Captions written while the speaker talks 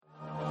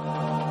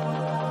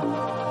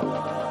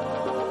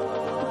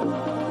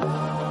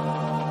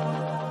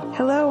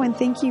Hello, and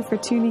thank you for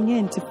tuning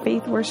in to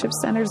Faith Worship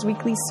Center's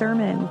weekly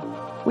sermon.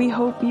 We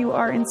hope you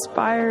are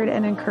inspired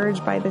and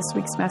encouraged by this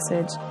week's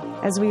message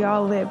as we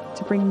all live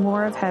to bring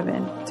more of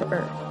heaven to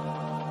earth.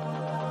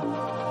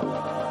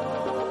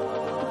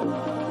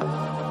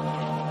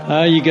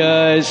 Hi, you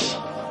guys.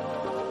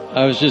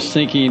 I was just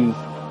thinking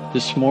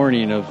this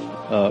morning of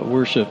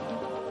worship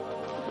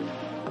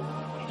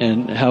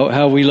and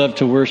how we love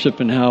to worship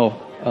and how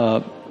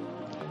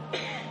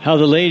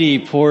the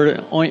lady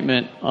poured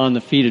ointment on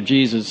the feet of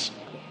Jesus,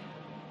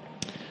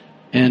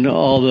 and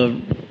all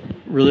the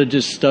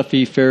religious,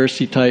 stuffy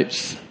Pharisee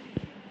types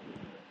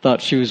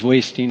thought she was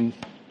wasting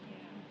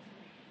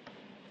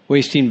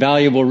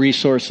valuable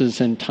resources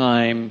and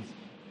time,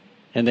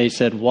 and they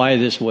said, "Why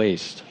this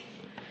waste?"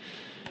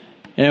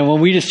 And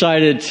when we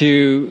decided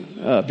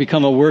to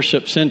become a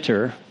worship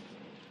center,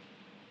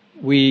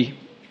 we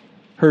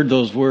heard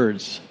those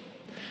words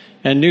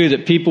and knew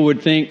that people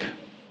would think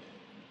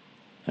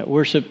that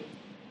worship,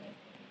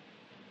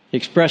 the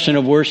expression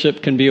of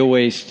worship can be a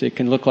waste. It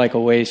can look like a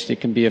waste.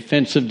 It can be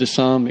offensive to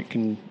some. It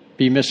can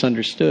be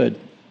misunderstood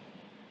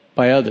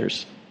by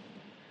others.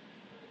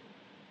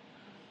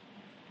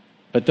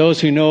 But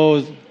those who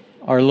know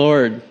our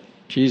Lord,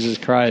 Jesus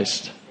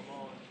Christ,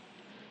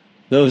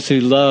 those who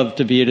love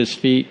to be at His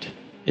feet,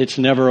 it's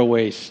never a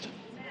waste.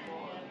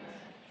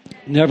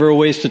 Never a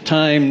waste of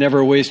time, never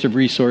a waste of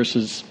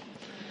resources.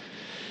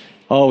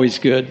 Always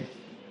good.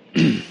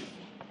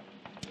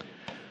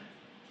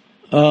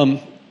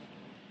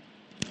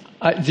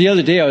 The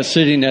other day I was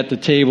sitting at the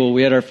table.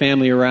 We had our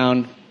family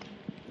around,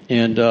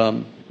 and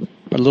our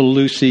little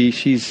Lucy,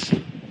 she's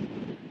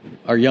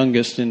our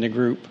youngest in the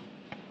group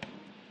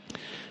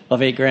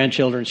of 8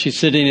 grandchildren. She's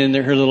sitting in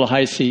her little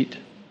high seat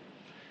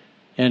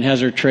and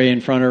has her tray in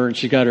front of her, and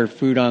she's got her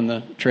food on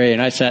the tray.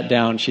 And I sat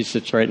down. She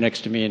sits right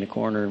next to me in the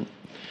corner.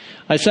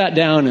 I sat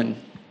down, and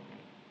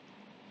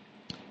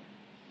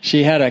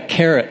she had a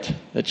carrot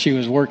that she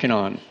was working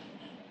on.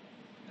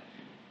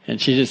 And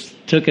she just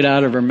took it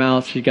out of her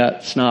mouth. She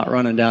got snot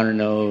running down her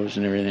nose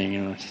and everything.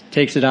 You know, she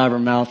takes it out of her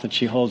mouth and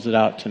she holds it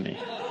out to me.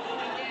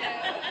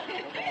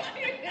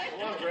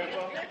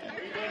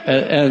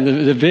 And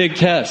the big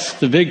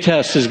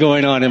test is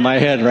going on in my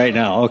head right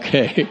now.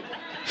 Okay,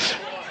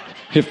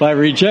 if I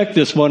reject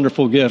this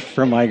wonderful gift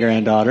from my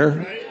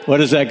granddaughter, what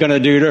is that going to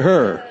do to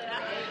her?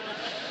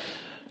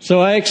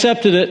 So I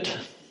accepted it,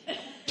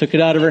 took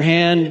it out of her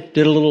hand,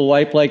 did a little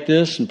wipe like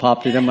this, and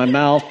popped it in my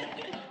mouth.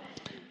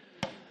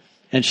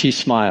 And she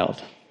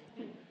smiled.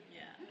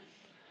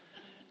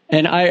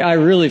 And I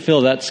really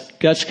feel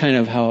that's kind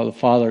of how the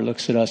Father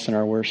looks at us in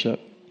our worship.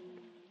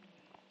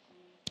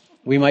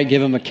 We might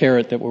give Him a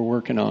carrot that we're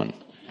working on,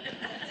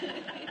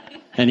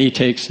 and He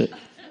takes it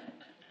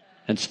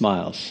and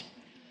smiles.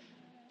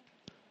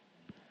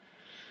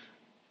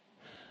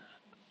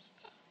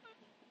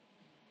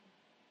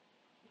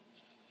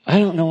 I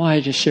don't know why I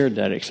just shared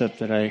that, except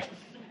that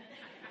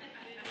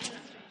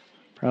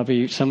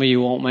probably some of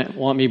you won't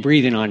want me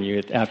breathing on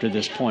you after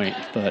this point,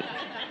 but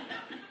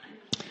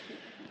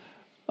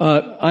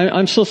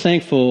I'm so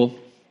thankful.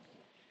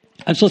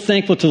 I'm so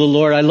thankful to the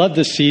Lord. I love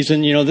this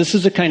season. You know, this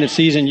is the kind of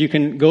season you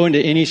can go into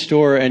any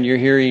store and you're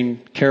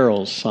hearing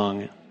carols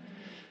sung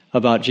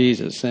about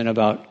Jesus and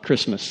about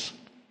Christmas.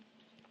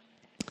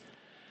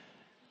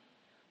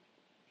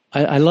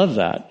 I love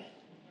that.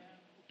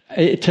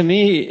 To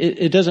me,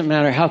 it doesn't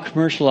matter how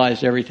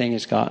commercialized everything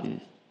has gotten.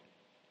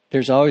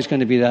 There's always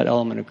going to be that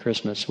element of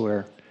Christmas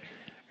where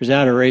there's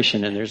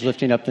adoration and there's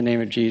lifting up the name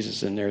of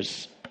Jesus and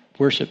there's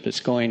worship that's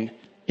going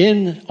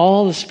in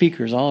all the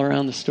speakers all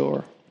around the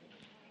store.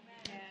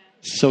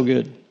 So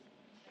good.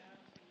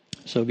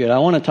 So good. I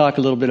want to talk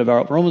a little bit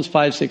about Romans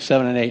 5, 6,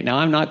 7, and 8. Now,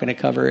 I'm not going to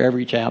cover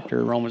every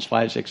chapter, Romans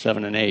 5, 6,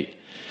 7, and 8.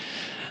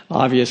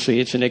 Obviously,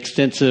 it's an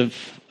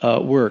extensive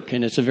work,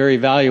 and it's a very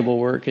valuable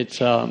work.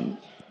 It's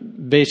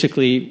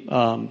basically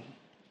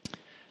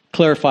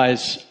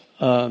clarifies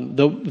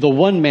the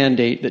one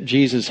mandate that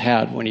Jesus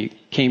had when He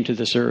came to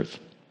this earth.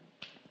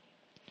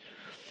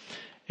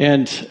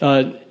 And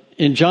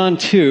in John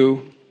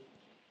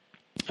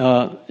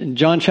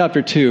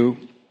chapter 2,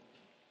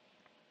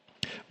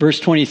 verse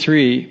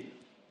 23,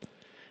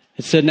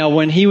 it said, "Now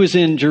when He was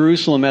in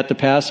Jerusalem at the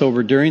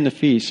Passover during the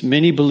feast,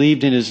 many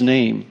believed in His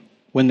name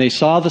when they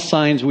saw the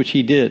signs which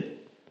He did.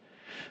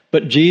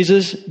 But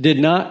Jesus did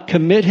not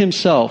commit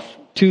Himself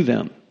to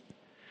them,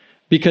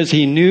 because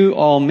He knew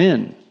all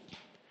men,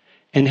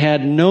 and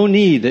had no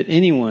need that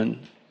anyone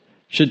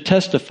should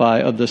testify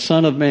of the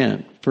Son of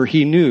Man, for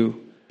He knew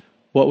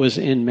what was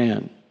in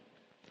man."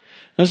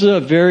 This is a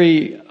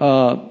very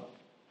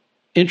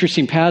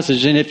interesting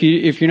passage, and if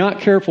you're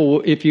not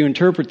careful, if you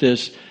interpret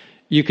this,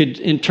 you could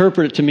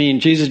interpret it to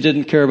mean Jesus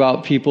didn't care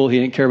about people, He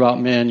didn't care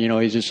about men. You know,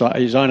 he's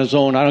on His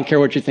own. I don't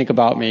care what you think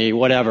about me,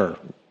 whatever.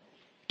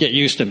 Get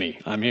used to me.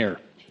 I'm here.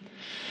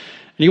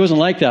 And He wasn't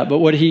like that. But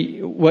what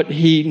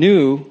he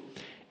knew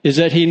is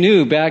that He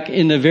knew back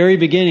in the very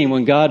beginning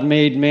when God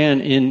made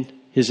man in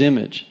His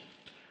image,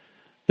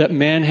 that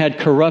man had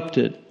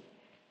corrupted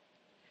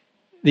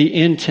the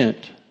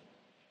intent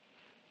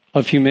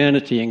of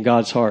humanity in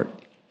God's heart.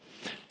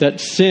 That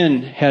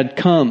sin had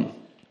come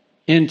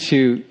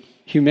into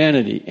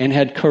humanity and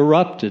had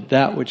corrupted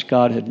that which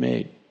God had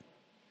made.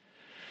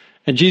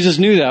 And Jesus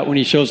knew that when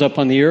he shows up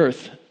on the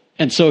earth.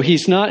 And so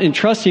he's not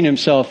entrusting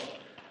himself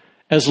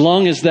as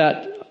long as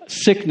that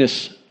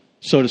sickness,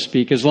 so to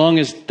speak, as long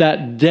as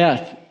that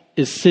death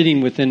is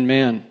sitting within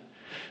man.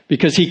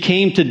 Because he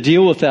came to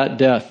deal with that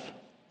death.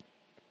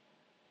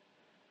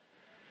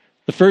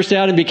 The first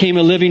Adam became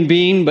a living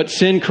being, but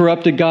sin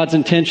corrupted God's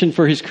intention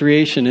for his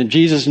creation. And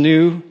Jesus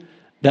knew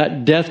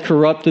that death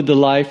corrupted the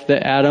life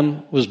that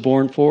Adam was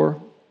born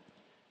for.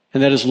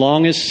 And that as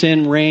long as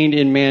sin reigned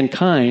in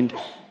mankind,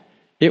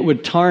 it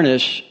would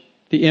tarnish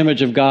the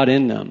image of God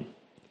in them.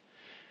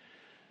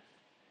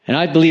 And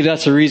I believe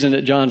that's the reason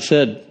that John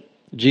said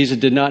Jesus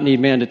did not need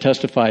man to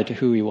testify to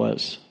who he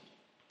was.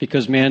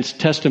 Because man's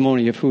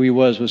testimony of who he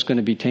was going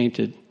to be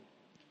tainted.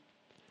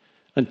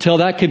 Until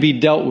that could be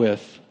dealt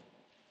with.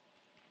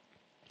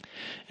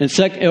 And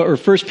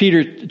 1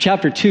 Peter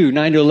chapter 2,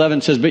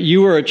 9-11 says, but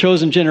you are a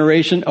chosen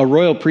generation, a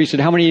royal priesthood.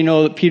 How many of you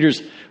know that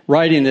Peter's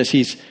writing this?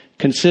 He's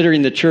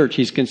considering the church.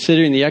 He's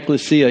considering the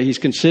ecclesia. He's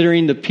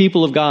considering the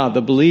people of God,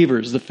 the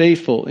believers, the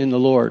faithful in the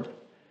Lord.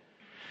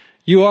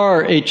 You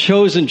are a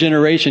chosen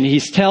generation.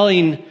 He's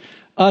telling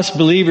us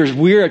believers,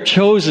 we are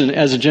chosen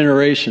as a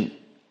generation.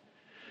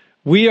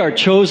 We are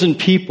chosen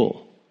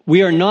people.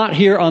 We are not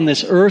here on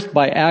this earth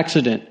by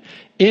accident.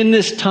 In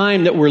this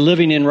time that we're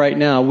living in right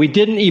now, we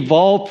didn't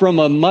evolve from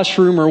a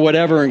mushroom or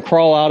whatever and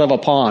crawl out of a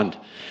pond.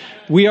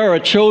 We are a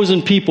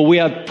chosen people. We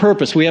have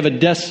purpose. We have a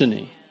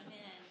destiny.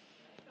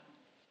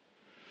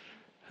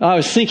 I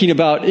was thinking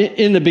about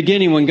in the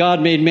beginning when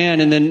God made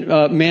man and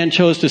then man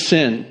chose to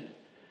sin.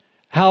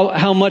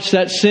 How much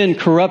that sin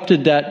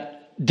corrupted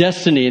that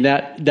destiny,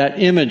 that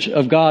image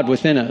of God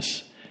within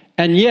us.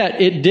 And yet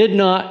it did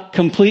not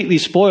completely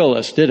spoil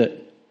us, did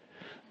it?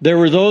 There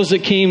were those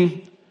that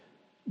came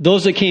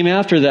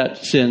after that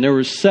sin. There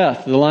was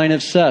Seth, the line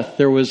of Seth.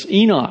 There was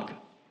Enoch,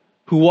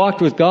 who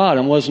walked with God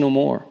and was no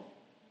more.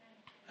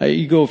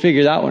 You go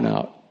figure that one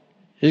out.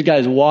 This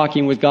guy's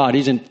walking with God.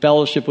 He's in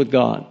fellowship with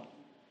God.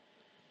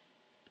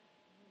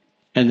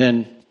 And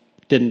then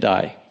didn't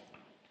die.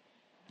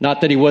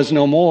 Not that he was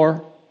no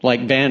more,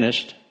 like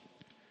vanished,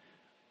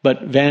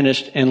 but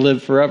vanished and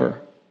lived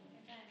forever.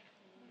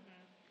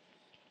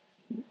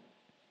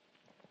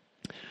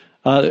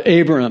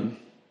 Abraham,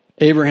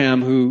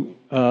 who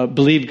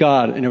believed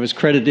God, and it was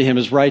credited to him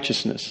as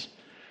righteousness.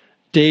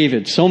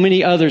 David, so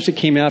many others that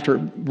came after,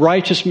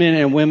 righteous men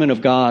and women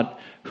of God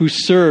who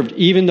served,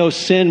 even though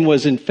sin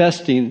was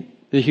infesting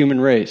the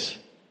human race.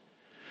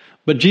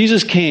 But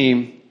Jesus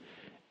came,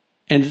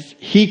 and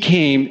he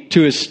came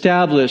to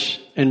establish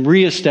and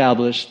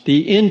reestablish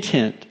the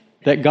intent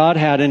that God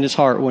had in his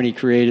heart when he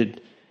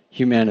created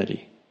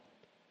humanity.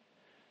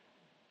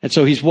 And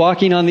so he's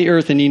walking on the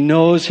earth and he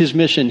knows his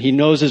mission. He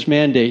knows his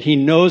mandate. He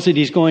knows that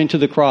he's going to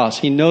the cross.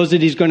 He knows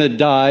that he's going to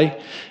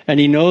die. And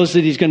he knows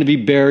that he's going to be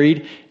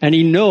buried. And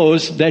he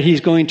knows that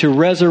he's going to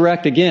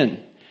resurrect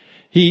again.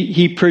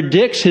 He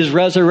predicts his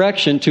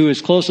resurrection to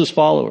his closest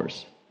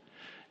followers.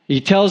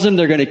 He tells them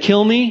they're going to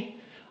kill me.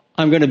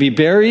 I'm going to be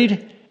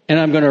buried. And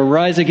I'm going to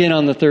rise again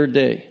on the third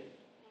day.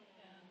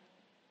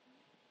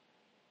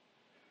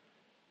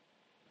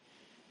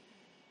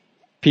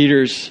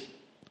 Peter's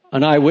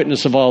an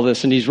eyewitness of all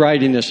this, and he's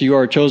writing this. You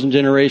are a chosen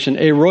generation,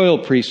 a royal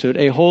priesthood,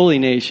 a holy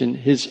nation,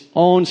 his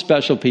own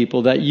special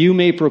people, that you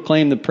may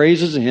proclaim the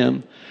praises of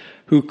him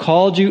who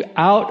called you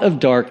out of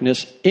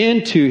darkness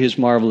into his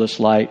marvelous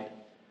light,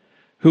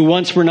 who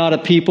once were not a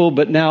people,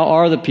 but now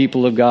are the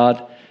people of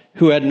God,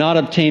 who had not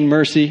obtained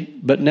mercy,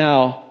 but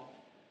now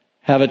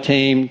have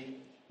attained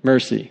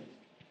mercy.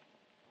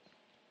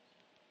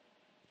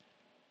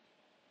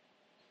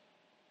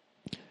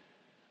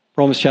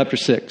 Romans chapter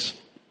 6.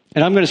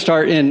 And I'm going to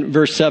start in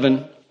verse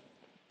 7.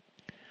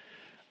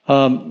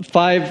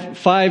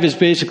 5 is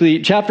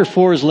basically, chapter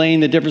 4 is laying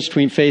the difference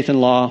between faith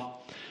and law.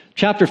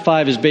 Chapter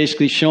 5 is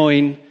basically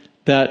showing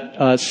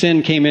that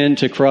sin came in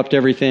to corrupt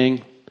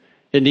everything.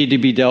 It needed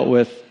to be dealt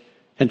with.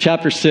 And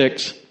chapter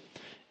 6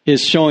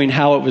 is showing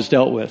how it was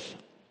dealt with.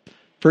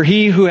 For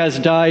he who has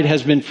died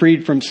has been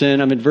freed from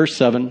sin. I'm in verse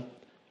 7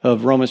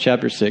 of Romans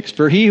chapter 6.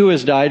 For he who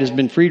has died has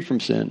been freed from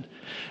sin.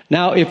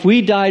 Now, if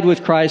we died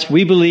with Christ,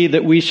 we believe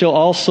that we shall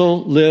also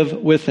live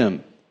with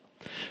him,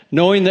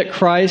 knowing that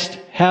Christ,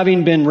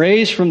 having been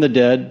raised from the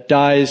dead,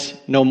 dies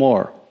no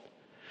more.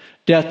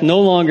 Death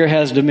no longer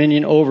has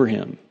dominion over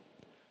him.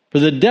 For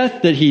the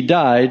death that he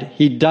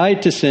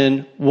died to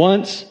sin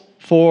once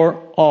for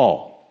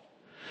all.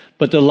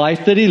 But the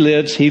life that he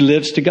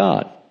lives to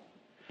God.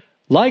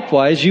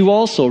 Likewise, you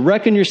also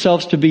reckon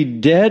yourselves to be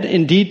dead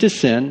indeed to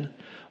sin,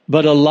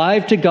 but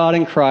alive to God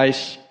in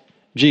Christ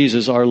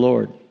Jesus our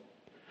Lord.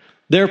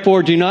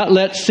 Therefore, do not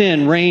let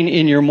sin reign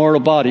in your mortal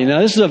body. Now,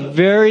 this is a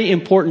very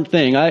important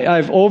thing.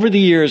 Over the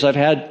years, I've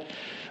had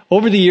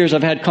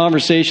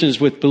conversations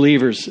with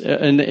believers,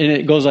 and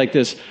it goes like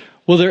this.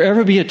 Will there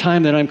ever be a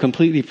time that I'm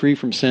completely free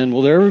from sin?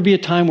 Will there ever be a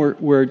time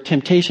where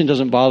temptation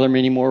doesn't bother me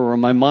anymore, where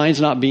my mind's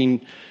not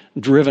being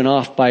driven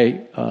off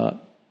by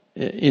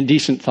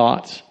indecent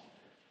thoughts.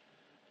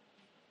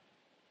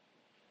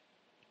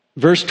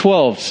 Verse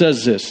 12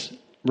 says this,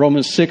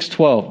 Romans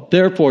 6:12.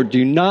 Therefore,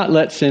 do not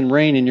let sin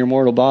reign in your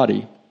mortal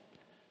body,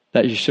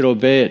 that you should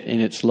obey it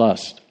in its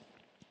lust.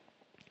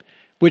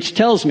 Which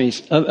tells me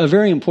a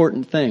very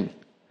important thing.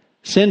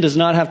 Sin does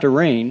not have to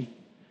reign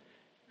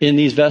in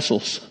these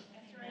vessels.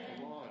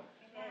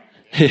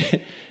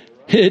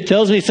 It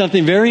tells me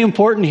something very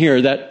important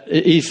here, that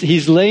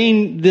he's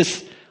laying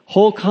this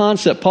whole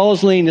concept,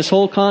 Paul's laying this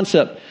whole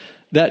concept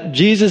that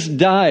Jesus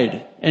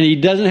died and he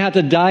doesn't have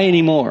to die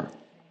anymore.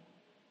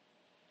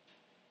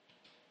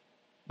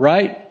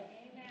 Right?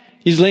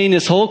 He's laying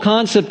this whole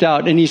concept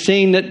out and he's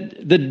saying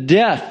that the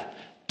death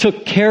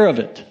took care of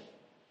it.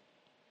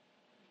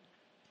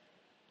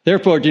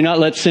 Therefore, do not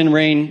let sin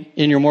reign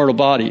in your mortal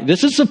body.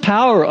 This is the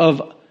power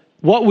of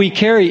what we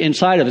carry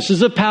inside of us. This is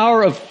the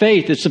power of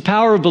faith. It's the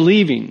power of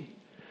believing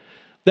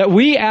that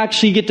we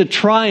actually get to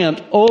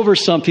triumph over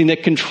something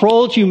that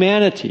controlled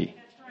humanity.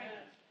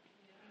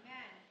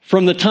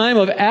 From the time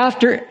of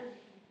after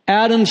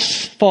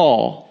Adam's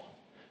fall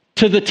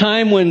to the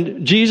time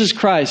when Jesus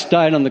Christ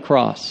died on the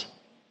cross.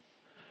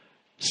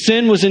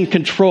 Sin was in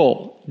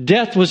control.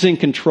 Death was in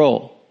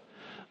control.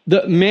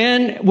 The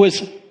man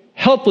was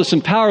helpless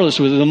and powerless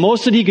with it. The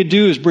most that he could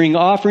do is bring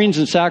offerings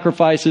and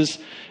sacrifices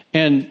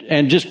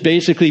and just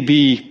basically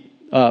be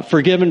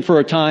forgiven for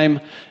a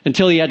time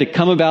until he had to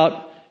come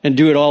about and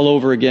do it all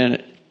over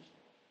again.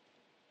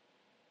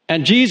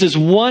 And Jesus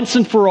once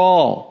and for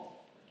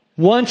all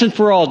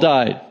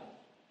died.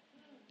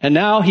 And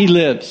now he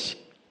lives.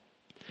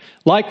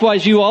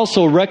 Likewise, you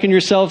also reckon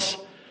yourselves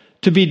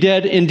to be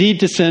dead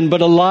indeed to sin,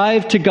 but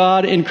alive to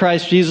God in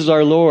Christ Jesus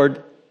our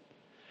Lord.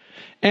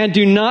 And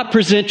do not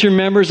present your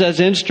members as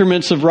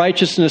instruments of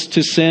righteousness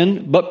to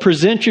sin, but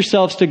present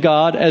yourselves to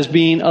God as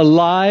being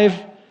alive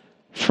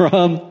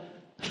from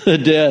the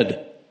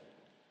dead.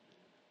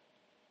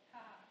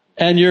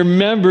 And your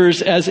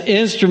members as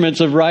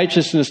instruments of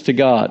righteousness to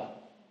God.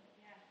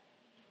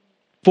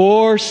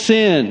 For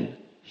sin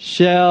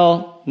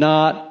shall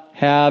not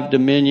have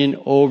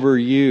dominion over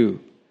you.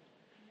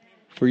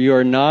 For you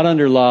are not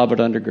under law, but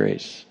under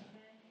grace.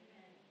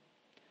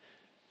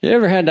 You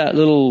ever had that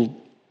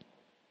little,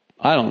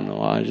 I don't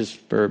know, just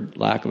for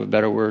lack of a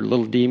better word,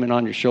 little demon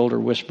on your shoulder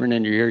whispering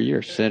in your ear, you're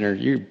a sinner,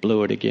 you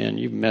blew it again,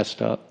 you've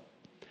messed up.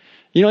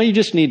 You know, you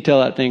just need to tell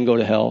that thing, go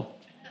to hell.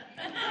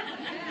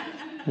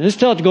 Just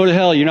tell it to go to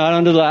hell. You're not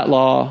under that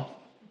law.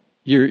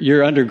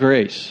 You're under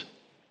grace.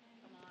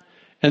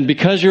 And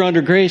because you're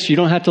under grace, you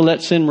don't have to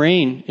let sin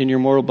reign in your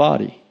mortal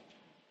body.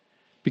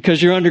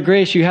 Because you're under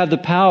grace, you have the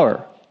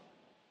power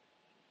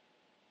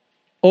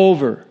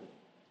over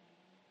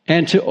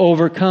and to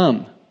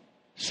overcome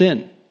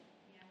sin.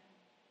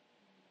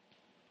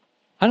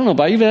 I don't know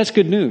about you, but that's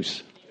good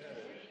news.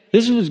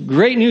 This was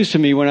great news to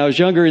me when I was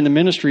younger in the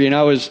ministry, and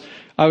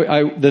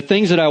the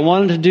things that I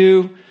wanted to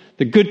do,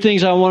 the good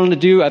things I wanted to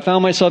do, I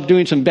found myself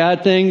doing some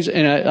bad things,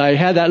 and I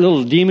had that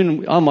little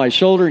demon on my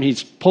shoulder, and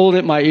he's pulled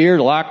at my ear,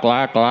 lock,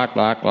 lock, lock,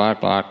 lock,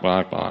 lock, lock,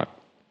 lock, lock.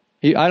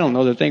 I don't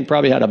know, the thing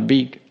probably had a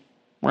beak.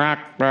 Rock,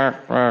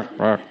 rock, rock,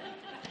 rock.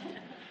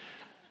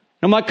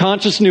 Now my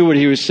conscience knew what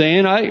he was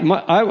saying.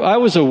 I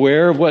was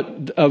aware of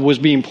what was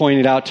being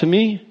pointed out to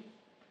me.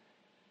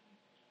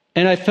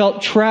 And I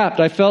felt trapped.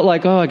 I felt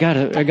like, I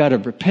gotta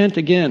repent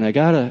again. I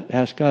gotta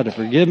ask God to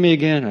forgive me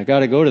again. I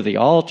gotta go to the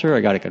altar.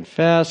 I gotta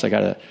confess. I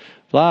gotta.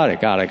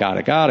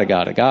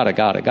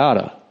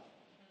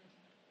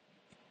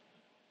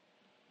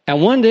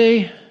 And one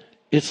day,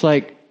 it's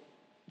like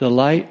the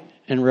light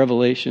and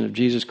revelation of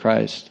Jesus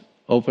Christ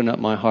opened up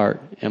my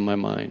heart and my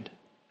mind.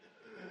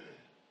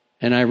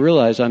 And I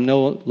realized I'm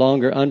no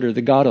longer under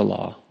the God of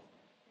law.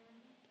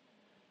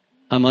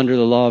 I'm under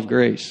the law of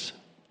grace.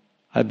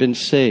 I've been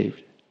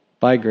saved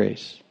by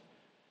grace.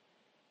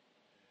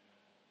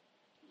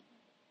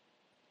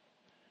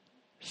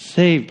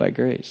 Saved by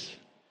grace.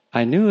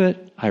 I knew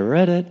it. I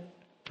read it.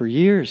 For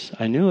years,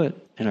 I knew it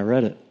and I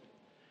read it.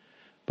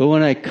 But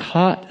when I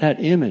caught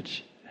that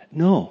image,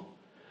 no.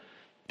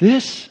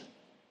 This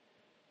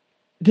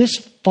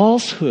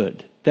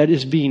falsehood that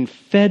is being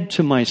fed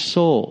to my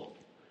soul,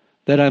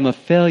 that I'm a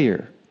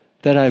failure,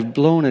 that I've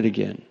blown it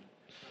again,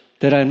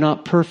 that I'm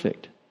not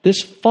perfect.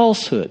 This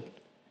falsehood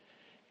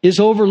is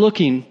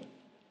overlooking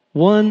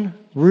one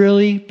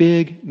really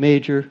big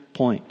major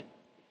point.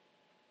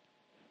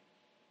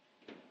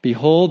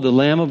 Behold the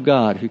Lamb of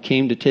God who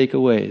came to take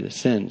away the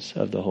sins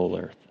of the whole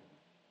earth.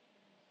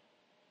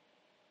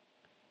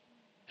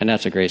 And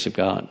that's the grace of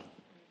God.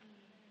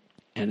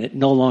 And it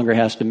no longer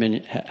has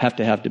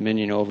to have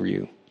dominion over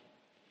you.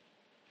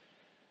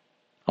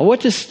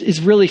 What this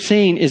is really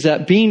saying is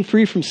that being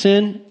free from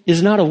sin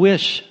is not a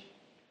wish.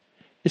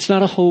 It's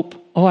not a hope.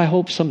 I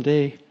hope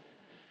someday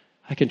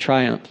I can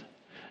triumph.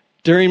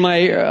 During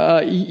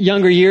my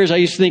younger years, I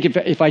used to think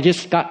if I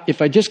just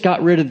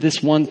got rid of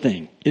this one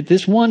thing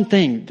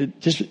that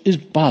just is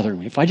bothering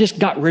me, if I just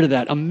got rid of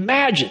that,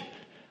 imagine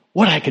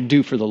what I could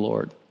do for the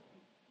Lord.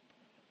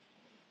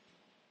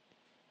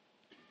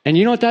 And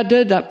you know what that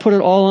did? That put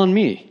it all on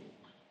me.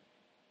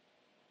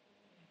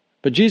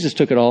 But Jesus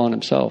took it all on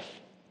himself.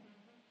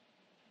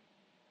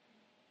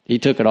 He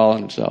took it all on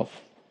himself.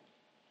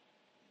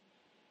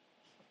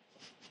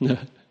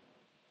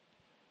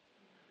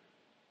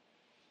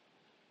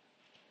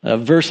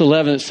 Verse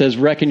 11, it says,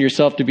 reckon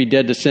yourself to be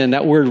dead to sin.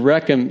 That word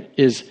reckon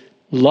is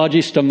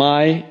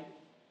logistomai.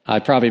 I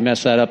probably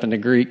messed that up in the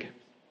Greek.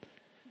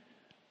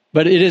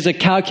 But it is a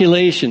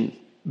calculation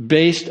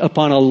based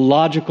upon a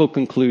logical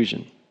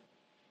conclusion.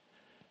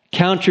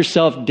 Count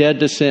yourself dead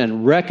to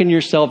sin. Reckon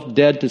yourself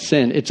dead to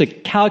sin. It's a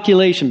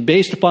calculation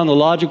based upon the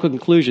logical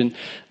conclusion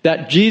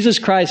that Jesus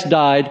Christ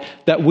died,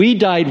 that we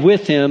died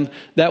with him,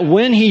 that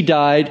when he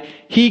died,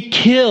 he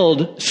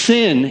killed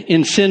sin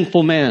in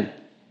sinful man.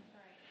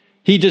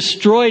 He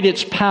destroyed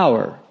its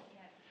power.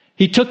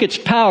 He took its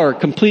power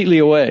completely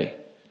away.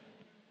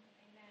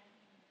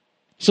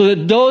 So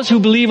that those who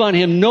believe on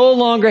him no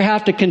longer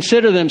have to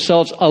consider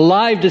themselves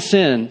alive to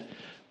sin,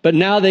 but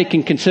now they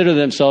can consider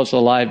themselves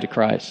alive to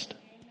Christ.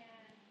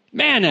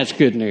 Man, that's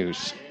good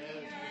news.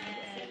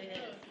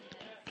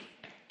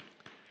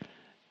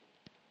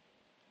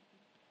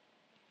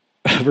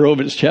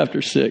 Romans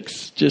chapter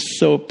 6, just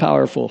so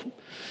powerful.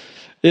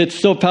 It's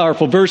so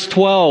powerful. Verse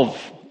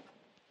 12,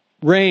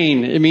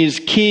 reign. It means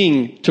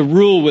king, to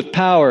rule with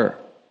power,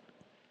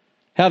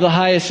 have the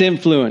highest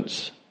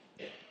influence.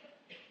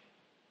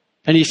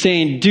 And he's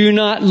saying, do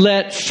not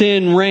let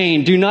sin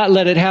reign. Do not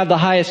let it have the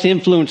highest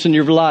influence in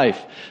your life.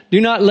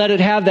 Do not let it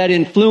have that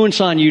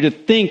influence on you to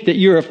think that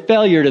you're a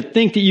failure, to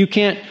think that you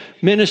can't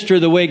minister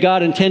the way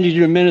God intended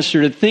you to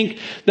minister, to think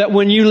that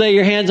when you lay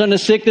your hands on the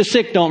sick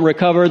don't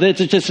recover,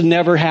 that it just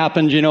never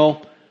happened, you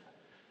know.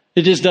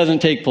 It just doesn't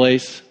take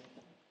place.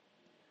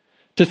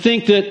 To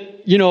think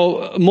that, you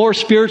know, more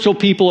spiritual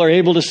people are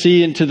able to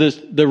see into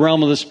the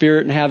realm of the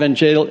spirit and have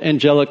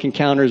angelic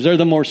encounters. They're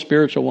the more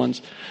spiritual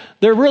ones.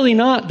 They're really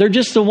not. They're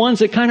just the ones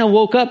that kind of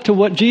woke up to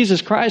what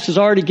Jesus Christ has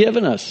already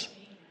given us.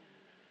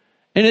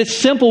 And it's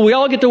simple. We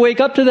all get to wake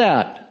up to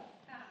that.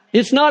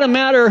 It's not a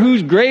matter of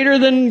who's greater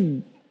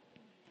than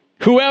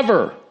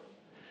whoever.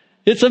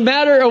 It's a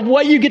matter of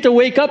what you get to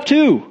wake up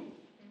to.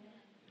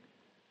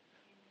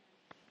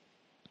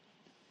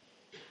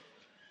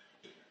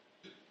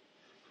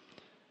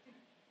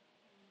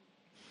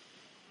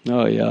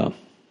 Oh, yeah.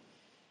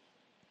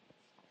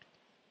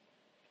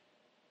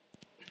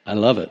 I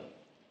love it.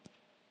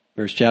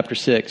 Verse chapter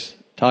 6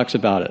 talks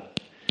about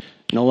it.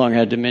 No longer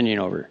had dominion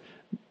over.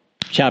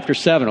 Chapter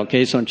 7,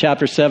 okay? So in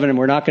chapter 7, and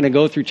we're not going to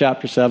go through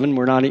chapter 7.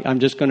 I'm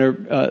just going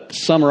to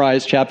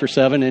summarize chapter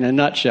 7 in a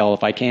nutshell,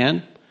 if I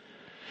can.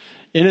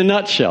 In a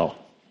nutshell.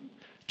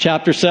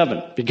 Chapter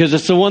 7, because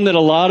it's the one that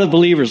a lot of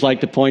believers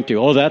like to point to.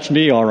 Oh, that's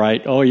me, all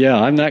right. Oh, yeah,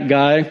 I'm that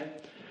guy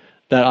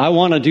that I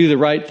want to do the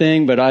right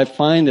thing, but I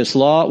find this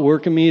law at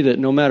work in me that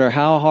no matter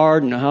how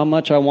hard and how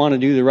much I want to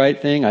do the right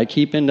thing, I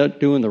keep end up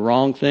doing the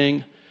wrong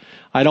thing.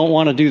 I don't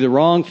want to do the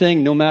wrong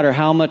thing. No matter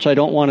how much I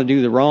don't want to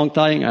do the wrong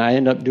thing, I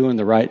end up doing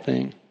the right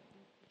thing.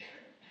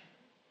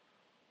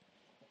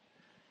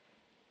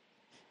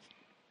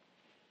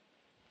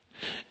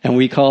 And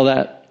we call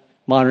that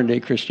modern day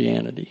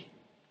Christianity.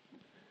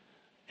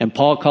 And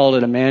Paul called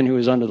it a man who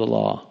is under the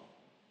law.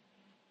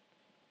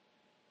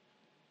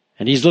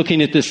 And he's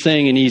looking at this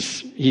thing, and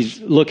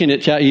he's looking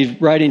at he's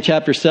writing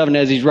chapter 7.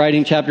 As he's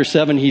writing chapter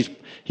 7, he's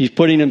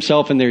putting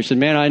himself in there. He said,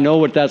 "Man, I know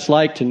what that's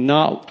like to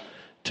not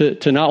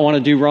want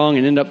to do wrong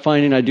and end up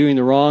finding I'm doing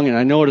the wrong, and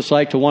I know what it's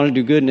like to want to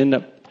do good and end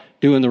up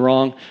doing the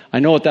wrong.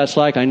 I know what that's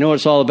like. I know what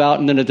it's all about."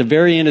 And then at the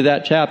very end of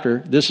that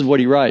chapter, this is what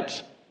he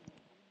writes: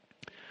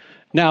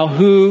 "Now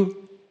who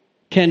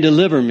can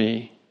deliver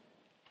me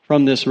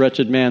from this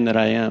wretched man that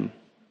I am?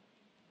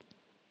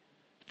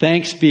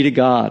 Thanks be to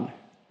God,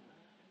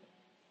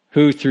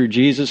 who through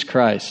Jesus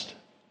Christ,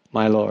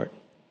 my Lord,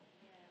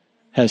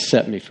 has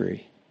set me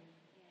free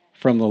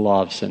from the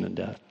law of sin and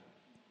death."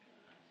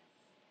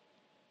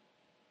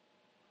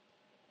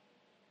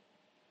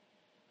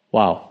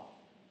 Wow.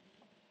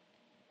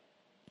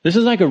 This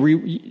is like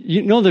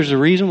there's a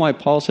reason why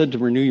Paul said to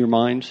renew your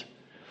minds.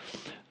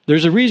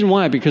 There's a reason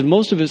why, because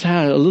most of us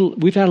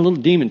we've had a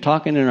little demon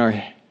talking in our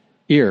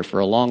ear for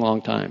a long,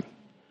 long time.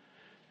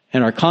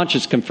 And our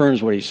conscience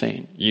confirms what he's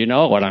saying. You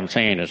know what I'm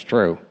saying is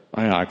true.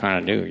 I kind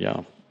of do,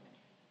 yeah.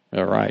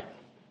 All right.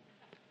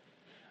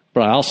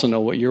 But I also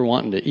know what you're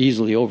wanting to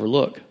easily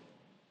overlook. And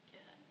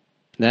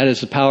that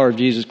is the power of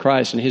Jesus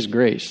Christ, and his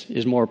grace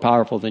is more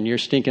powerful than your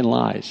stinking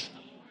lies.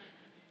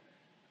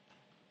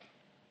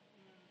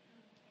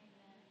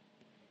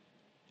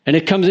 And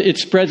it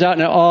spreads out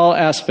in all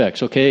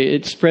aspects, okay?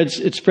 It spreads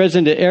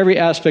into every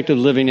aspect of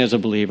living as a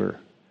believer.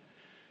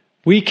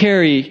 We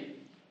carry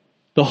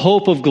the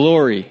hope of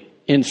glory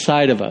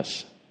inside of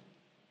us.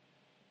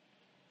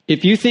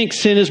 If you think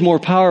sin is more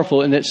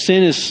powerful and that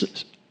sin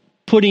is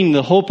putting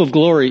the hope of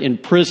glory in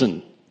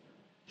prison,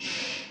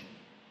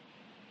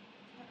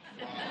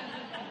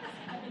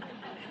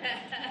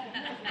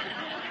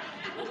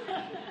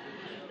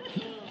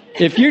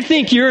 if you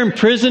think you're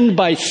imprisoned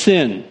by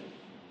sin,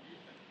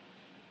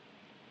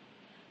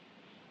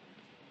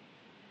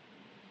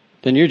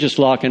 then you're just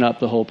locking up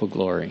the hope of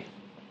glory.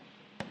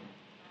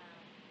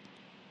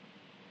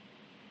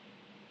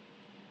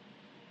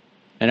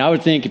 And I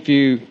would think if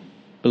you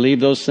believe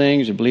those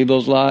things or believe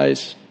those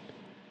lies,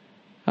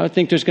 I would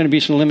think there's going to be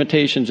some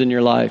limitations in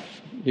your life.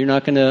 You're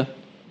not going to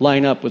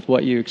line up with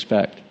what you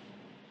expect.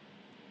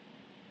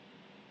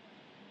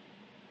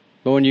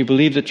 But when you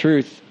believe the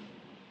truth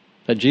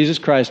that Jesus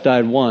Christ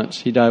died once,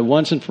 He died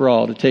once and for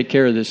all to take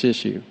care of this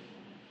issue.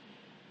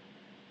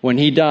 When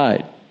He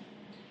died,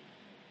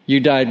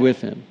 you died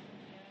with Him.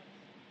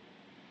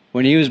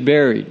 When He was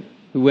buried,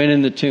 we went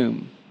in the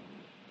tomb.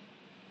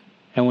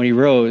 And when He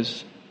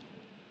rose,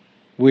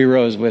 we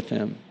rose with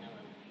Him.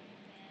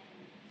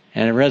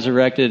 And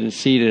resurrected and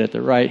seated at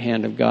the right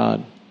hand of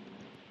God.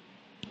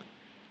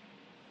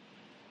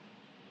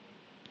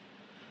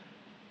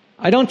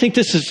 I don't think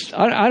this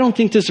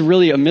is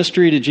really a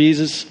mystery to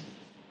Jesus.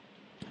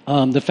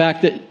 The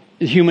fact that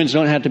humans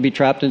don't have to be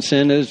trapped in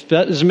sin. As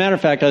a matter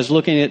of fact, I was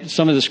looking at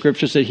some of the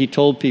scriptures that He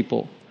told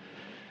people.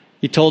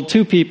 He told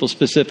two people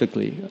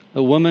specifically.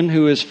 A woman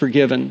who is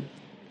forgiven,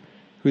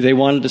 who they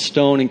wanted to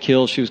stone and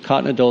kill. She was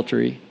caught in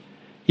adultery.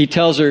 He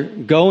tells her,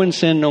 go and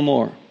sin no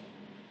more.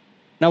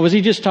 Now, was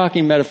He just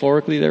talking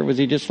metaphorically there? Was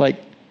He just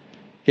like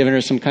giving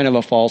her some kind of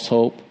a false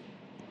hope?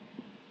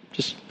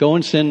 Just go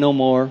and sin no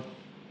more.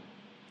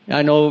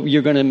 I know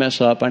you're going to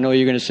mess up. I know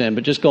you're going to sin,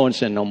 but just go and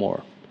sin no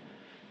more.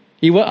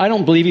 I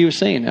don't believe He was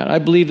saying that. I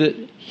believe that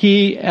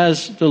He,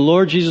 as the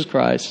Lord Jesus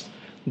Christ,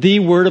 the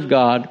Word of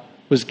God,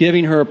 was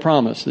giving her a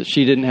promise that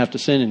she didn't have to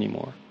sin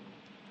anymore.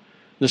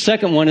 The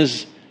second one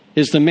is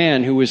the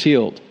man who was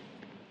healed.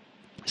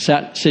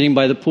 Sitting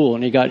by the pool,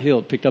 and he got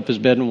healed, picked up his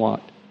bed and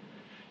walked.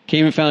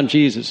 Came and found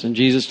Jesus, and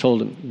Jesus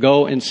told him,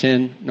 go and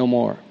sin no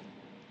more.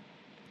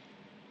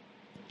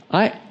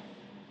 I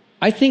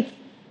think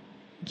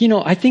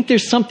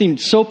there's something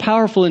so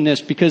powerful in this,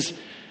 because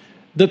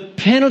the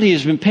penalty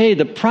has been paid.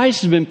 The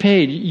price has been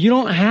paid. You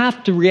don't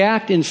have to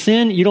react in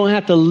sin. You don't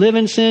have to live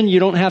in sin.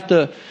 You don't have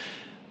to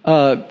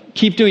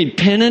keep doing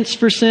penance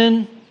for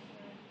sin.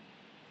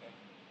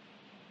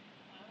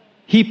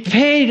 He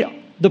paid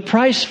the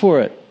price for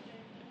it.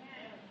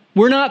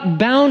 We're not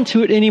bound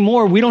to it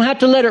anymore. We don't have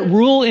to let it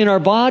rule in our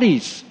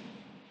bodies.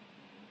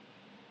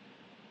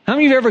 How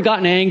many of you have ever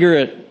gotten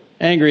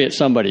angry at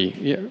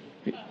somebody?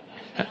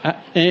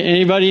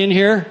 Anybody in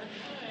here?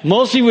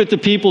 Mostly with the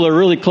people that are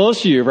really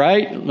close to you,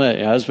 right?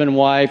 Husband,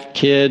 wife,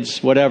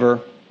 kids,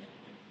 whatever.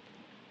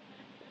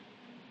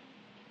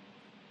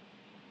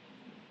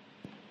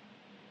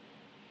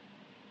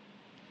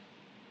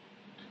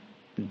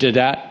 Does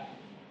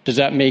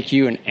that make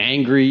you an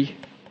angry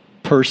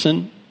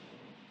person?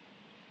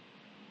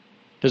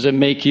 Does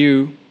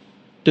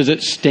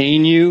it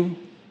stain you?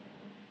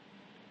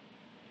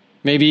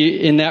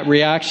 Maybe in that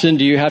reaction,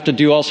 do you have to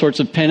do all sorts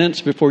of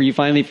penance before you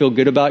finally feel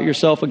good about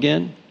yourself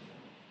again?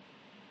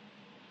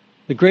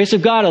 The grace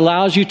of God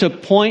allows you to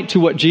point to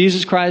what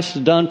Jesus Christ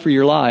has done for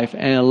your life,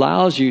 and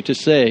allows you to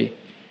say,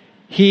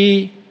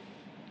 He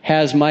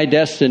has my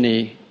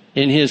destiny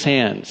in His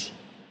hands.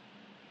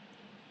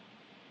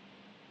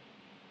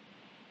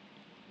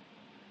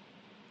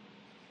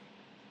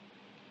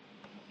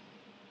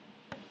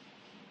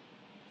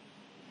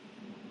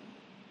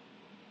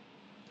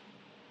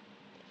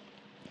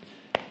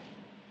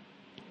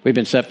 We've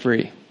been set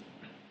free.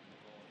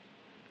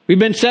 We've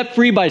been set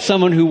free by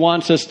someone who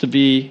wants us to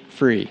be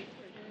free,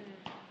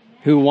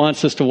 who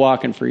wants us to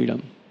walk in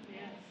freedom.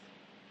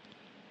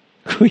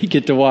 We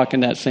get to walk in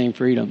that same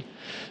freedom.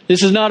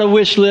 This is not a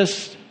wish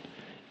list.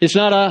 It's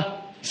not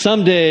a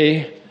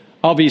someday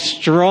I'll be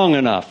strong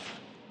enough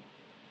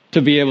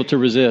to be able to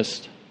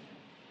resist.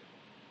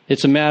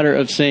 It's a matter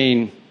of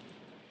saying,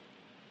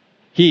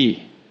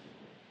 He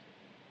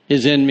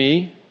is in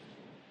me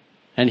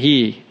and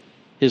He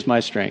is my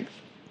strength.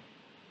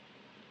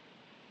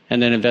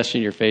 And then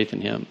investing your faith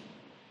in Him.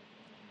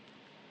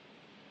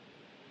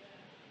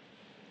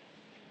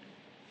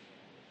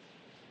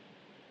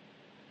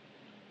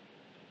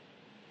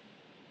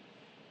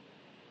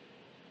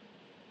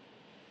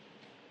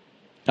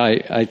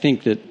 I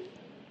think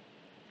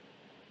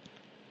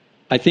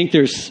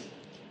there's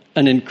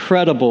an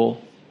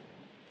incredible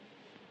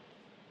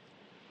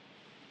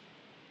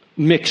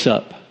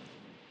mix-up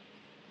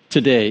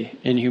today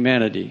in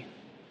humanity,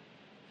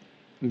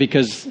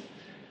 because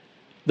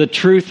the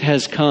truth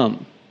has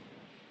come.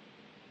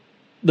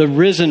 The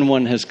risen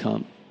one has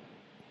come.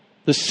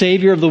 The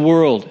Savior of the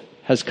world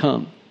has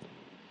come.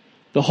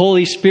 The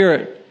Holy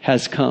Spirit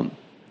has come.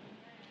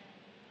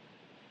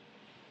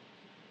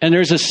 And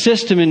there's a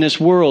system in this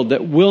world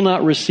that will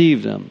not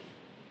receive them.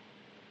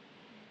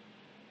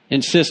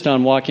 Insist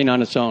on walking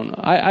on its own.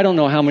 I don't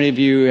know how many of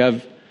you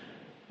have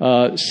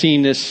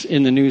seen this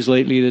in the news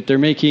lately, that they're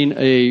making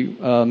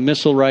a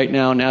missile right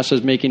now.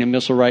 NASA's making a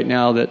missile right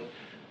now that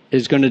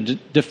is going to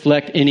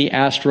deflect any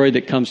asteroid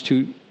that comes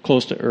too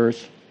close to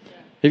Earth.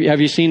 Have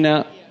you seen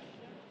that?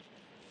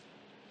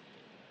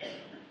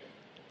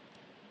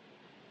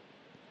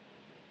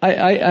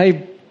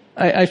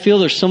 I feel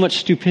there's so much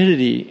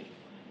stupidity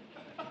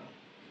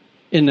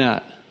in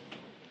that.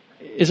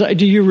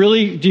 Do you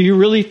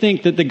really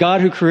think that the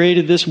God who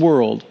created this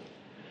world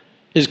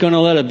is going to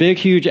let a big,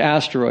 huge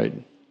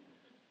asteroid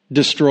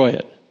destroy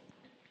it?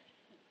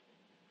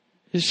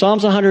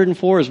 Psalms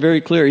 104 is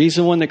very clear. He's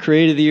the one that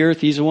created the earth.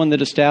 He's the one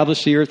that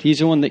established the earth. He's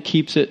the one that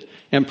keeps it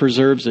and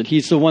preserves it.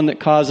 He's the one that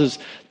causes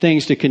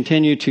things to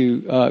continue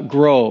to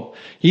grow.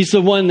 He's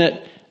the one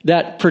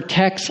that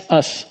protects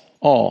us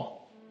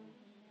all.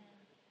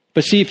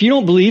 But see, if you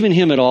don't believe in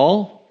him at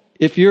all,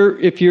 if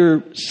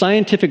your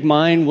scientific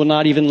mind will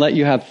not even let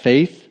you have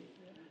faith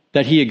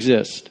that he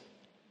exists,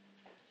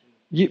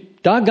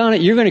 doggone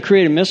it, you're going to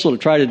create a missile to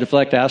try to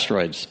deflect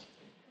asteroids.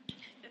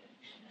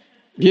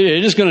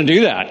 You're just going to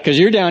do that because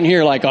you're down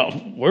here like, oh,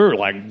 we're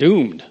like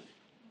doomed.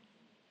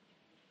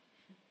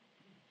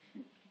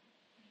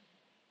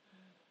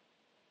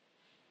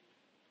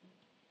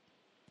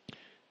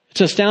 It's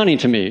astounding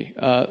to me.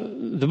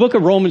 The book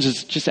of Romans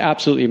is just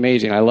absolutely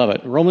amazing. I love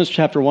it. Romans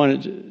chapter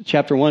 1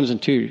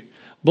 and 2,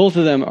 both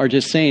of them are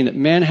just saying that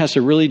man has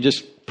to really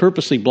just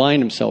purposely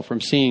blind himself from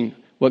seeing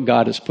what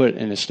God has put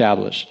and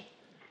established,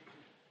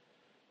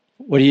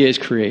 what he has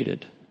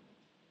created.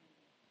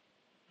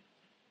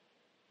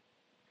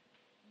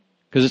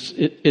 Because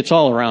it's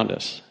all around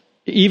us.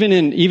 Even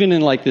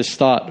in like this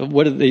thought,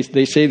 what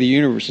they say the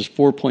universe is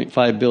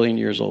 4.5 billion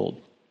years old.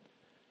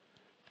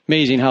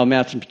 Amazing how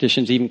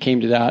mathematicians even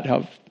came to that,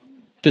 how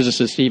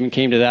physicists even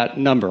came to that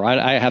number.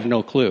 I have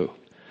no clue.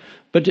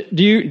 But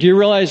do you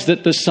realize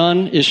that the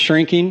sun is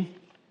shrinking?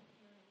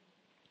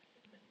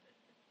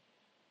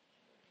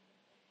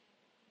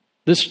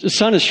 The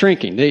sun is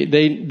shrinking.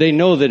 They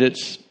know that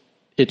it's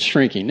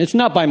shrinking. It's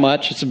not by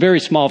much. It's a very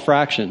small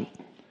fraction.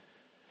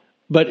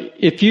 But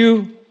if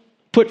you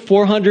put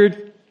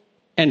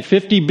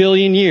 450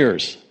 billion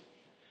years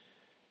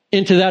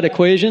into that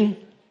equation,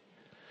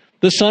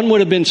 the sun would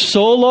have been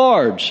so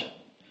large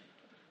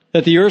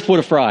that the earth would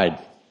have fried.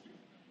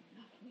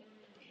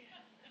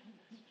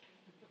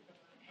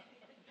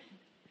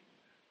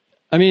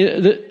 I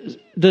mean,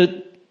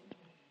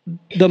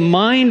 the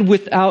mind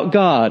without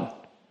God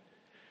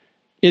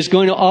is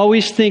going to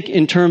always think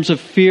in terms of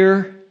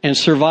fear and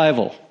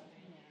survival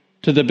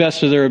to the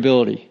best of their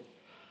ability.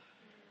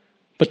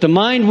 But the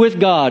mind with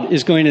God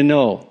is going to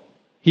know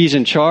he's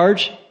in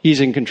charge,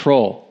 he's in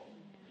control,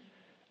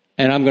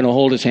 and I'm going to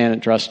hold his hand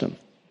and trust him.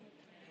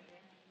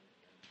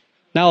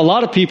 Now, a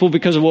lot of people,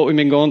 because of what we've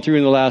been going through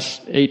in the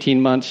last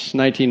 18 months,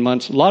 19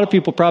 months, a lot of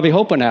people probably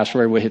hope an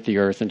asteroid will hit the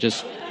earth and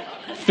just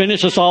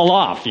finish us all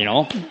off,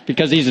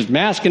 because these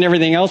masks and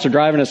everything else are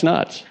driving us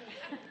nuts.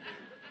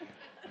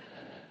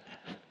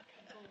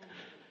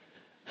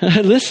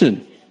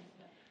 Listen.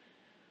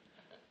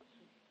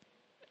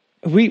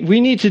 We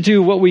need to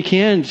do what we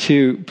can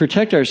to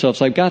protect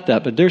ourselves. I've got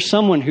that. But there's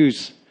someone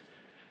who's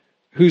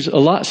a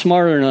lot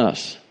smarter than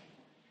us.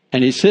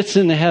 And he sits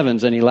in the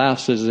heavens and he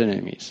laughs at his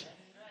enemies.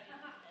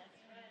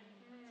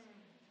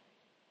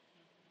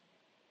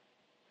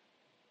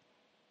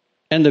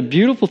 And the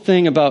beautiful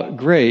thing about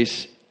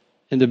grace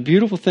and the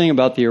beautiful thing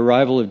about the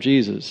arrival of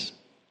Jesus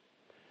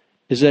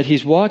is that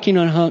he's walking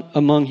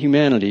among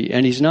humanity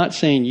and he's not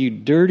saying, you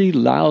dirty,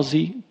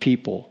 lousy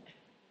people.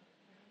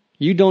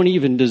 You don't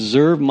even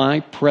deserve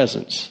my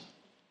presence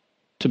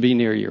to be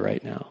near you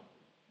right now.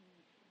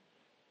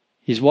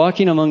 He's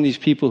walking among these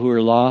people who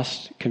are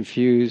lost,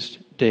 confused,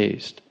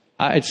 dazed.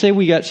 I'd say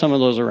we got some of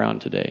those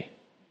around today.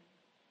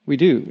 We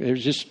do.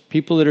 There's just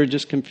people that are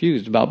just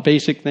confused about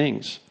basic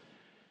things.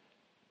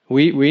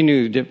 We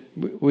knew the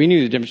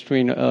difference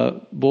between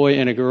a boy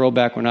and a girl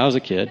back when I was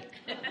a kid.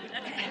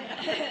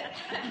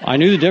 I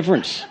knew the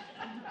difference.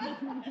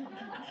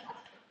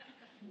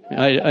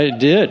 I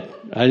did.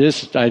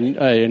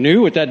 I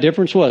knew what that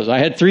difference was. I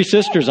had 3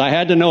 sisters. I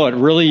had to know it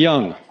really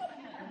young.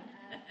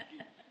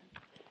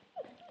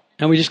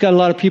 And we just got a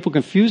lot of people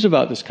confused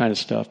about this kind of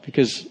stuff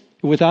because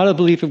without a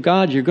belief of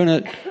God, you're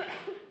going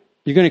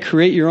to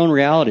create your own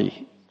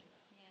reality.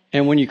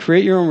 And when you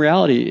create your own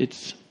reality,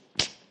 it's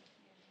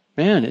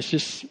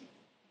just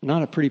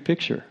not a pretty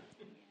picture.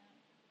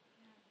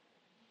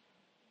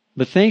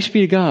 But thanks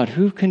be to God,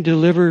 who can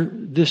deliver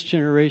this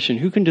generation?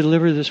 Who can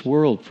deliver this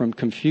world from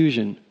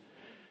confusion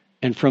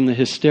and from the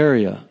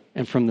hysteria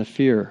and from the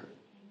fear?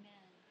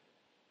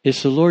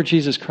 It's the Lord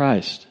Jesus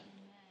Christ.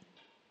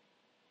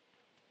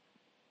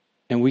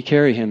 And we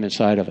carry him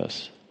inside of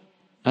us.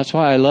 That's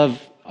why I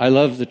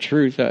love the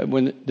truth that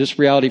when this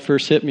reality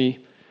first hit me,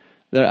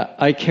 that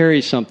I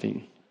carry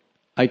something.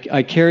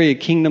 I carry a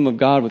kingdom of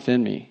God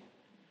within me.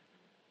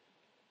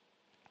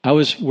 I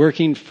was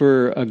working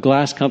for a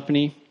glass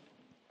company.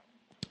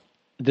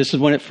 This is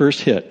when it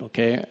first hit,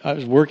 okay? I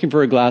was working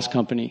for a glass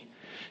company,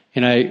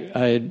 and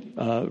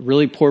I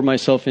really poured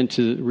myself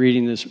into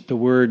reading the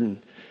Word,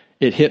 and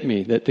it hit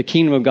me that the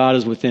kingdom of God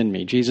is within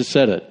me. Jesus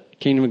said it. The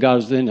kingdom of God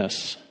is within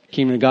us. The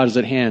kingdom of God is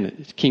at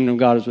hand. The kingdom of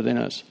God is within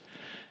us.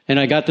 And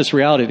I got this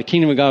reality. The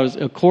kingdom of God is,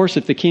 of course,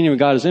 if the kingdom of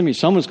God is in me,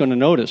 someone's going to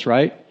notice,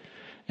 right?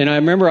 And I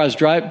remember I was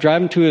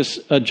driving to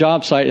a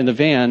job site in the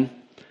van,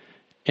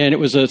 and it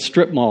was a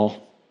strip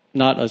mall,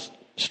 not a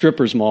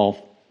stripper's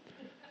mall.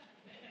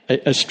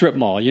 A strip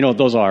mall. You know what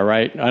those are,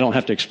 right? I don't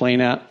have to explain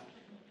that.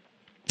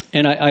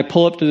 And I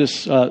pull up to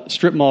this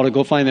strip mall to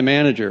go find the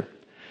manager.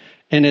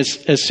 And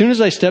as soon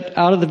as I stepped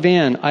out of the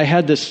van, I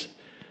had this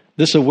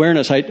this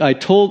awareness.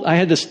 I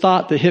had this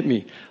thought that hit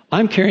me.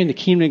 I'm carrying the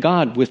kingdom of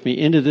God with me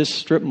into this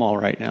strip mall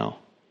right now.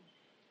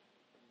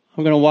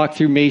 I'm going to walk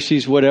through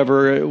Macy's,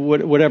 whatever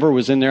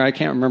was in there. I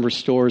can't remember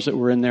stores that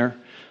were in there.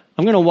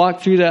 I'm going to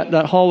walk through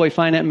that hallway,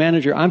 find that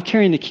manager. I'm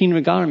carrying the kingdom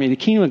of God in me. The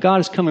kingdom of God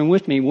is coming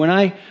with me. When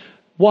I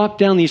walk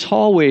down these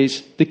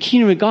hallways, the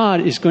kingdom of God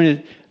is going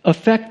to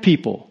affect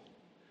people.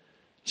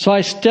 So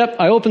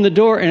I open the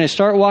door and I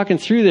start walking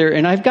through there,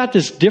 and I've got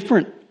this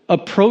different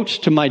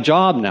approach to my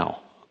job now,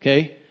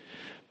 okay?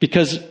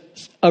 Because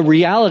a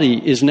reality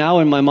is now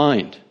in my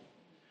mind.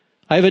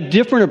 I have a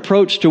different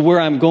approach to where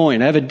I'm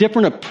going. I have a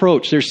different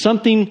approach. There's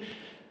something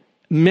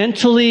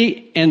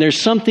mentally and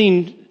there's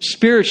something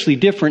spiritually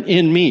different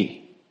in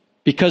me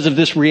because of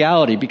this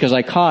reality, because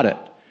I caught it.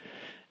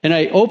 And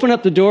I open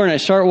up the door and I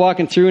start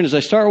walking through, and as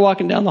I start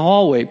walking down the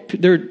hallway,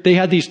 they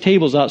had these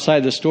tables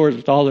outside the stores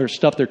with all their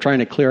stuff they're trying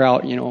to clear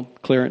out,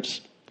 clearance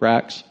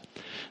racks.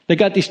 They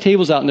got these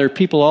tables out, and there are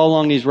people all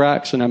along these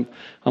racks, and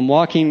I'm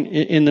walking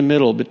in the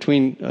middle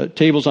between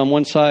tables on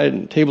one side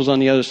and tables on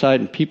the other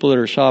side, and people that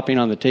are shopping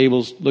on the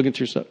tables, looking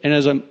through stuff. And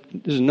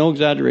this is no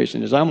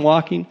exaggeration, as I'm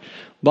walking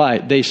by,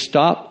 they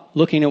stop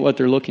looking at what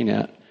they're looking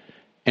at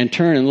and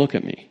turn and look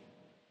at me.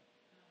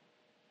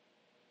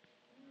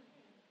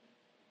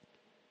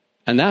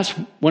 And that's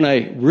when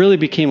I really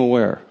became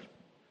aware.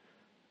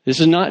 This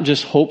is not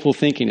just hopeful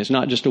thinking. It's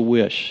not just a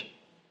wish.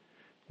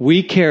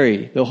 We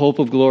carry the hope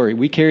of glory.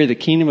 We carry the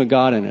kingdom of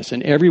God in us.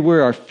 And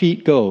everywhere our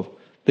feet go,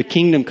 the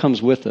kingdom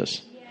comes with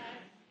us.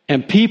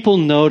 And people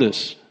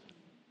notice.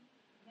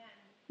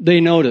 They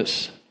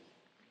notice.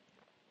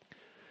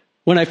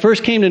 When I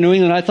first came to New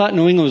England, I thought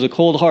New England was a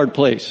cold, hard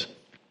place.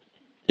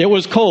 It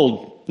was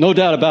cold, no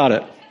doubt about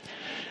it.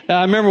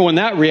 I remember when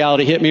that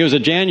reality hit me. It was a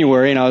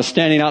January, and I was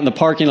standing out in the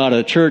parking lot of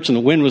the church, and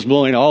the wind was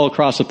blowing all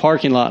across the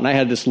parking lot, and I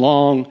had this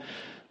long,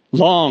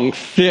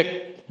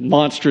 thick,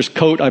 monstrous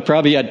coat. I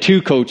probably had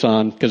 2 coats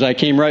on because I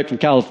came right from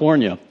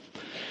California.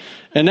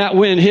 And that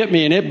wind hit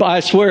me, and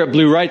I swear it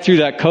blew right through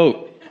that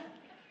coat.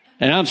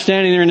 And I'm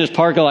standing there in this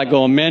parking lot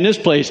going, man, this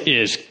place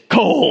is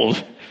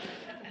cold.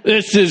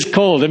 This is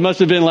cold. It must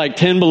have been like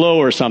 10 below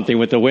or something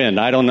with the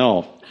wind. I don't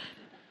know.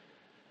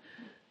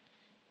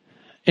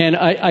 And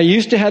I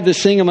used to have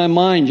this thing in my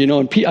mind,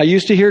 and I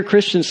used to hear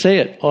Christians say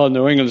it. Oh,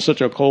 New England is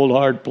such a cold,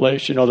 hard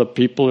place. The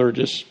people are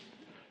just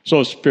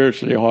so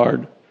spiritually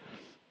hard.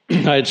 I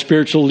had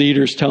spiritual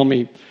leaders tell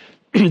me,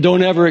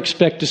 don't ever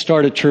expect to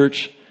start a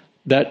church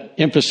that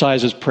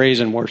emphasizes praise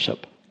and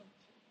worship.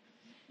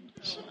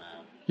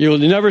 You'll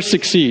never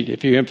succeed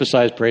if you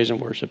emphasize praise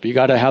and worship. You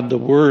got to have the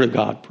word of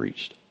God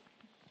preached.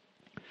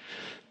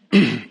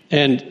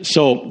 And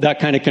so that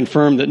kind of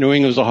confirmed that New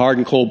England was a hard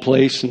and cold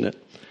place, and that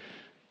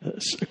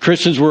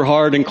Christians were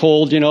hard and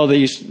cold.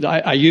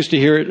 I used to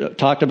hear it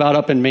talked about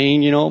up in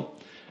Maine.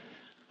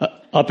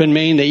 Up in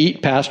Maine, they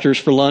eat pastors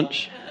for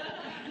lunch.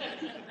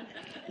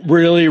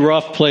 Really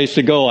rough place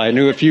to go. I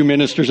knew a few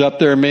ministers up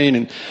there in Maine,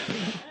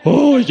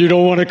 and you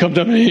don't want to come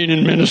to Maine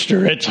and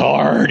minister. It's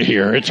hard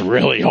here. It's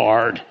really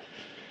hard.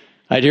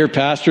 I'd hear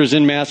pastors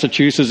in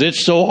Massachusetts.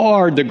 It's so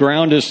hard. The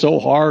ground is so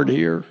hard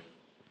here.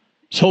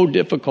 So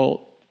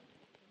difficult.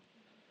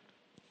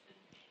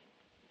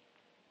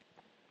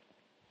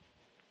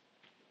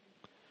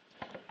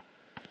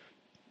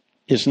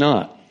 It's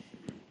not.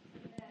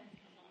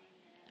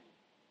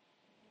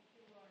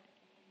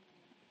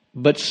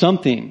 But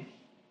something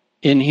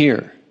in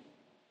here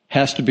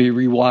has to be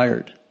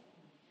rewired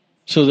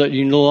so that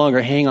you no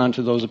longer hang on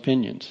to those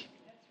opinions.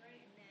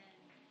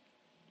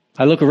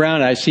 I look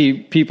around, I see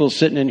people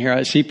sitting in here.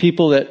 I see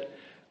people that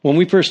when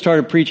we first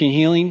started preaching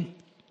healing,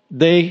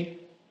 they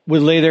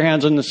would lay their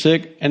hands on the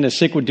sick, and the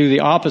sick would do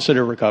the opposite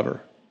of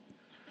recover.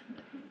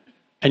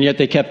 And yet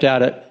they kept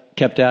at it.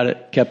 Kept at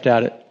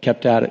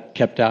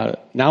it.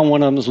 Now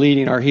one of them is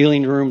leading our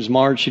healing rooms.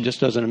 Marge, she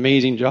just does an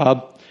amazing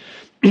job.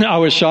 I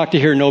was shocked to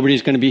hear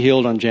nobody's going to be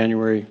healed on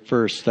January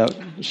 1st.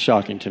 That was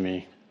shocking to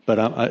me.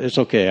 But it's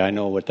okay. I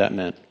know what that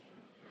meant.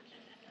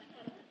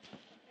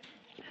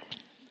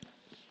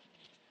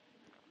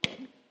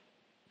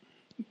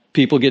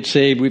 People get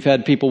saved. We've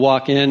had people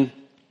walk in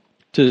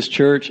to this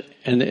church,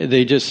 and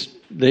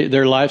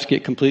their lives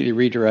get completely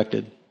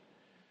redirected.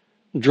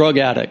 Drug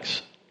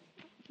addicts.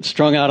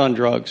 Strung out on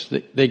drugs.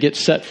 They get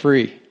set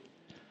free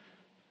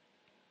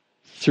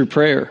through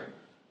prayer.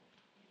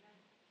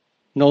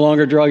 No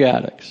longer drug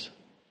addicts.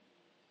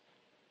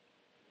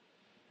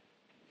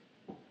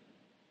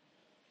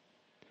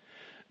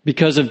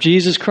 Because of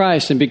Jesus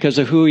Christ and because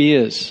of who He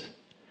is.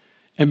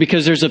 And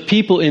because there's a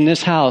people in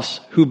this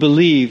house who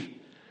believe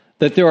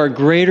that there are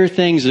greater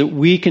things that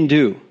we can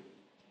do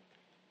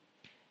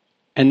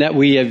and that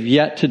we have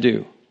yet to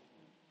do.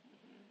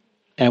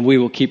 And we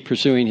will keep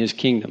pursuing His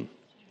kingdom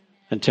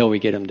until we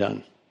get Him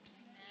done.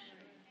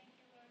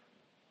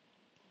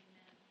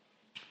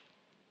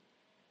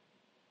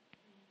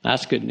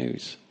 That's good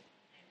news.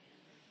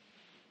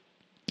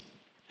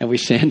 And we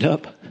stand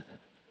up.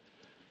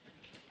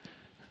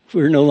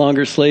 We're no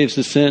longer slaves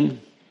to sin.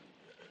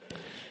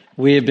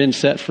 We have been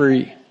set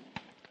free.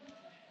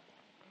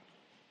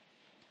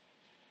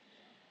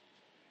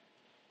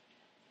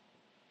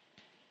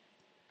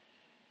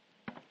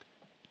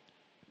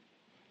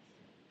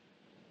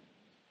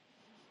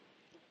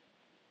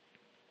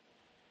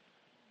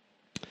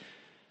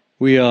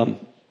 We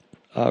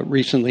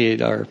recently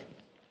at our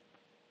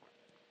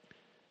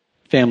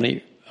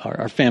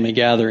family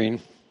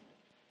gathering,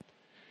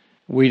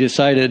 we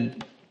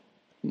decided,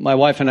 my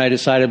wife and I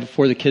decided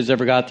before the kids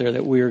ever got there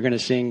that we were going to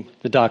sing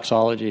the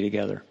doxology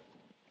together.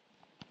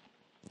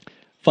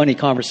 Funny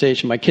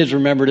conversation. My kids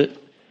remembered it.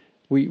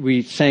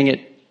 We sang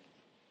it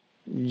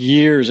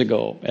years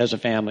ago as a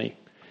family.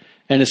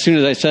 And as soon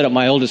as I said it,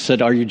 my oldest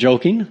said, "Are you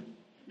joking?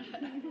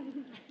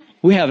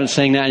 We haven't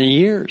sang that in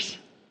years."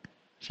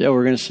 So, yeah,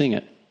 we're going to sing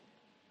it.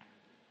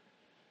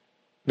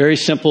 Very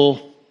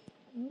simple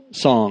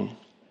song,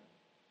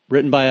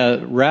 written by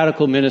a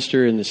radical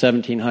minister in the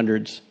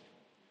 1700s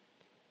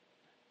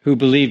who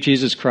believed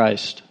Jesus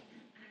Christ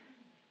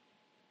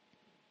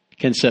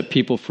can set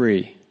people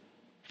free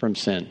from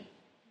sin.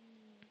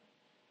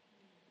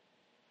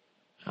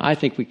 I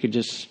think we could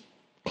just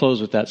close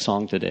with that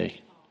song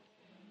today.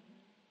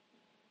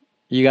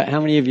 How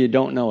many of you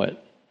don't know it?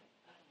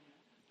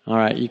 All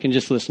right, you can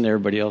just listen to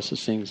everybody else who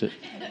sings it.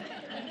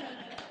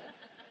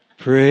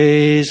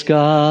 Praise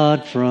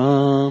God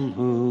from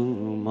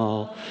whom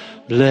all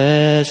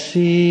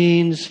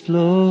blessings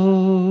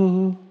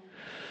flow.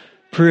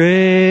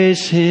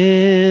 Praise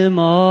Him,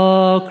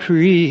 all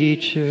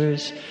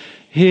creatures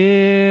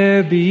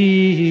here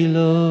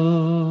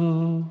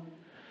below.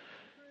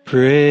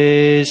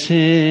 Praise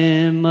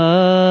Him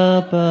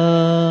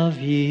above,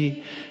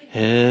 ye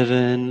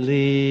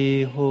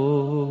heavenly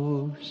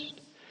host.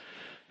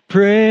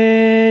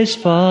 Praise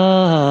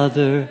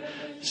Father,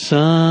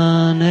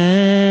 Son,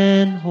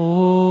 and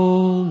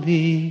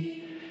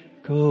Holy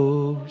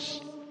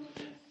Ghost.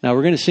 Now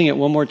we're going to sing it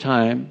one more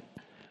time,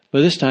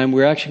 but this time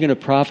we're actually going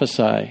to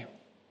prophesy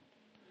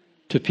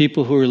to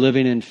people who are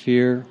living in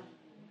fear,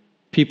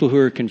 people who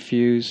are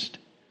confused,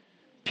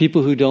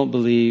 people who don't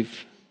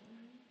believe,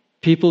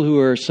 people who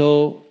are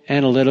so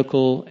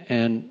analytical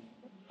and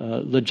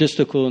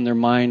logistical in their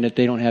mind that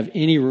they don't have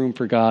any room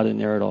for God in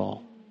there at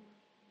all.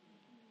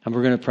 And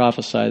we're going to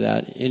prophesy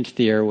that into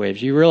the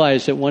airwaves. You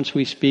realize that once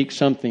we speak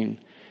something,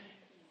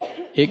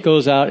 it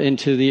goes out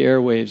into the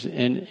airwaves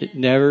and it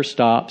never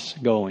stops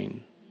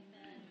going.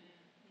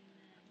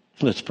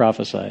 Let's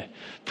prophesy.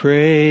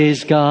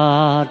 Praise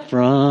God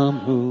from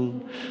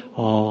whom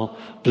all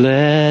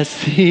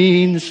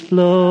blessings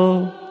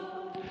flow.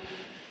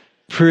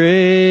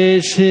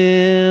 Praise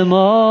Him,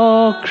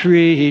 all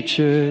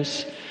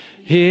creatures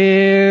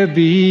here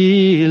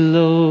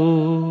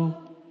below.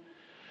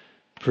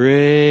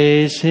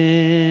 Praise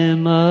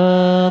Him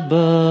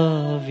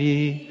above,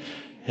 ye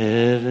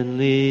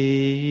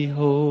heavenly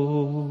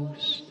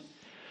host.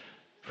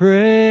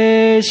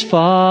 Praise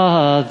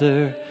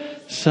Father,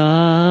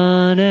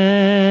 Son,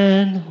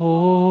 and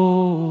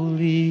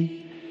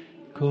Holy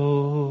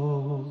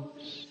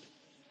Ghost.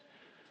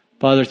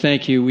 Father,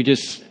 thank you. We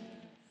just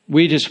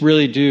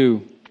really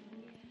do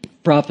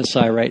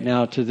prophesy right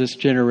now to this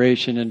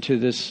generation and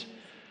to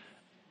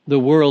the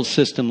world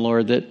system,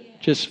 Lord, that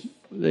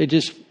they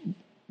just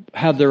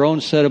have their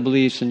own set of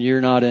beliefs and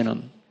you're not in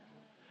them.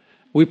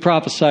 We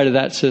prophesy to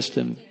that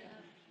system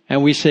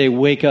and we say,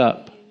 wake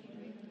up.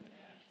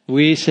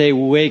 We say,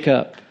 wake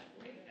up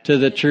to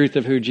the truth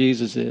of who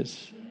Jesus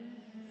is.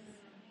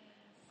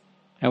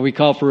 And we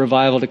call for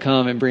revival to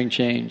come and bring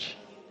change.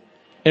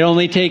 It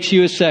only takes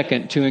you a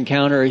second to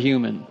encounter a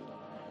human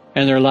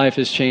and their life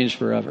is changed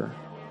forever.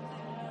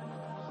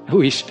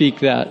 We speak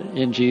that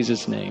in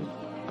Jesus' name.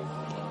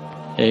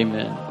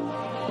 Amen.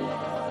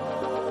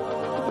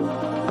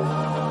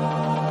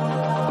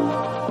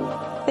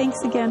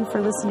 Thanks again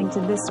for listening to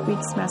this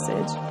week's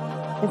message.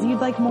 If you'd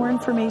like more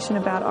information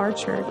about our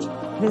church,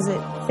 visit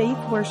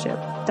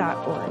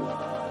faithworship.org.